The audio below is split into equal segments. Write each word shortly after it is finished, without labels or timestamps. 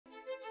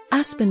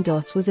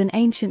Aspendos was an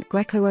ancient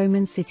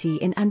Greco-Roman city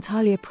in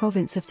Antalya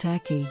province of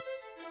Turkey.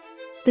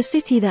 The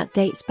city that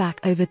dates back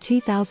over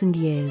 2,000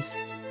 years.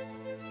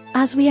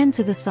 As we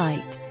enter the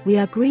site, we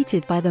are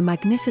greeted by the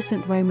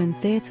magnificent Roman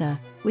theatre,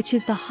 which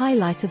is the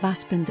highlight of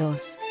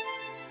Aspendos.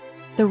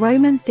 The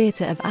Roman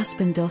theatre of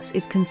Aspendos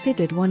is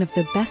considered one of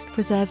the best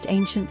preserved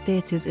ancient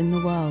theatres in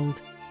the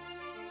world.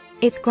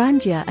 Its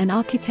grandeur and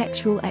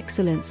architectural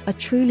excellence are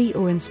truly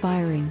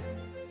awe-inspiring.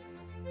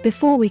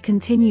 Before we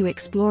continue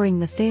exploring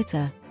the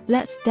theatre,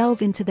 let's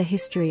delve into the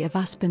history of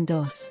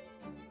Aspendos.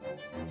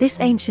 This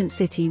ancient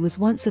city was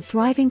once a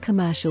thriving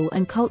commercial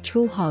and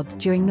cultural hub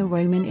during the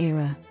Roman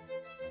era.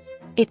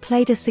 It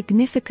played a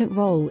significant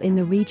role in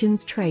the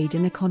region's trade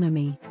and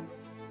economy.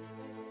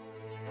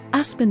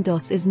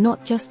 Aspendos is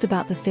not just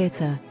about the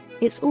theatre,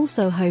 it's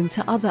also home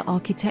to other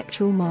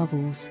architectural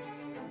marvels.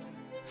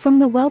 From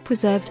the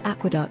well-preserved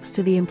aqueducts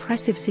to the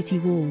impressive city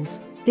walls,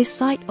 this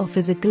site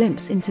offers a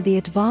glimpse into the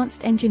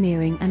advanced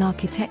engineering and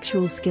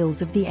architectural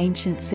skills of the ancient city.